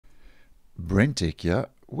BrenTech here,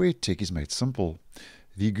 where tech is made simple.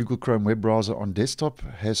 The Google Chrome web browser on desktop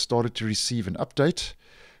has started to receive an update,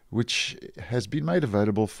 which has been made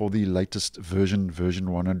available for the latest version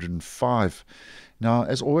 105. Now,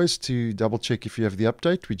 as always, to double check if you have the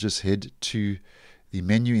update, we just head to the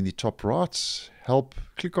menu in the top right, help,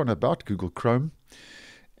 click on About Google Chrome,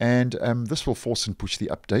 and this will force and push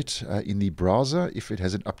the update in the browser if it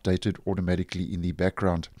hasn't updated automatically in the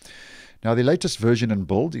background. Now, the latest version and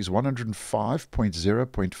build is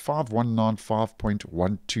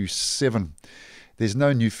 105.0.5195.127. There's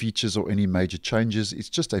no new features or any major changes. It's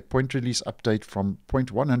just a point release update from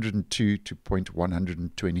 0.102 to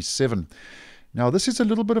 0.127. Now, this is a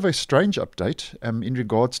little bit of a strange update in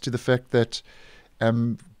regards to the fact that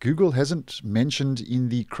Google hasn't mentioned in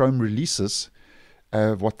the Chrome releases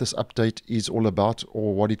what this update is all about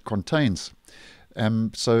or what it contains.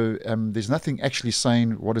 So there's nothing actually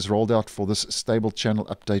saying what is rolled out for this stable channel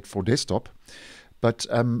update for desktop. But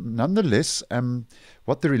nonetheless,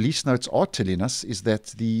 what the release notes are telling us is that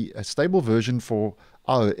the stable version for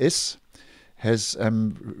iOS has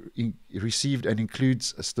received and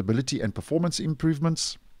includes stability and performance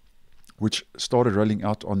improvements, which started rolling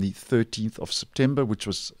out on the 13th of September, which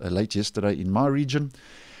was late yesterday in my region.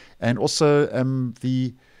 And also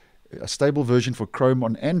the stable version for Chrome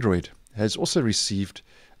on Android has also received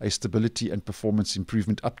a stability and performance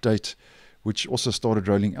improvement update, which also started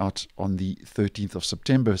rolling out on the 13th of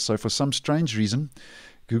September. So for some strange reason,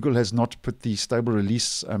 Google has not put the stable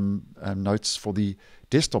release notes for the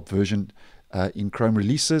desktop version in Chrome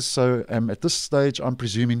releases. So at this stage, I'm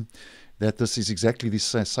presuming that this is exactly the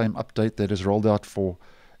same update that is rolled out for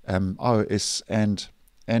iOS and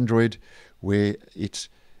Android, where it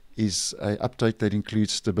is an update that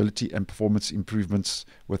includes stability and performance improvements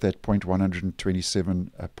with that 0.127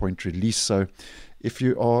 point release. So if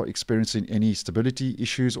you are experiencing any stability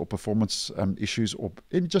issues or performance issues or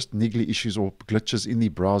any just niggly issues or glitches in the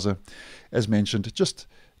browser, as mentioned, just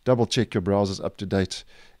double check your browser's up to date.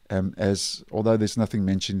 As although there's nothing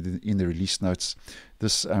mentioned in the release notes,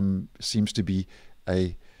 this seems to be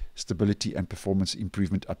a stability and performance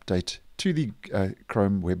improvement update to the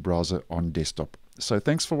Chrome web browser on desktop. So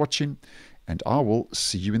thanks for watching, and I will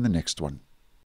see you in the next one.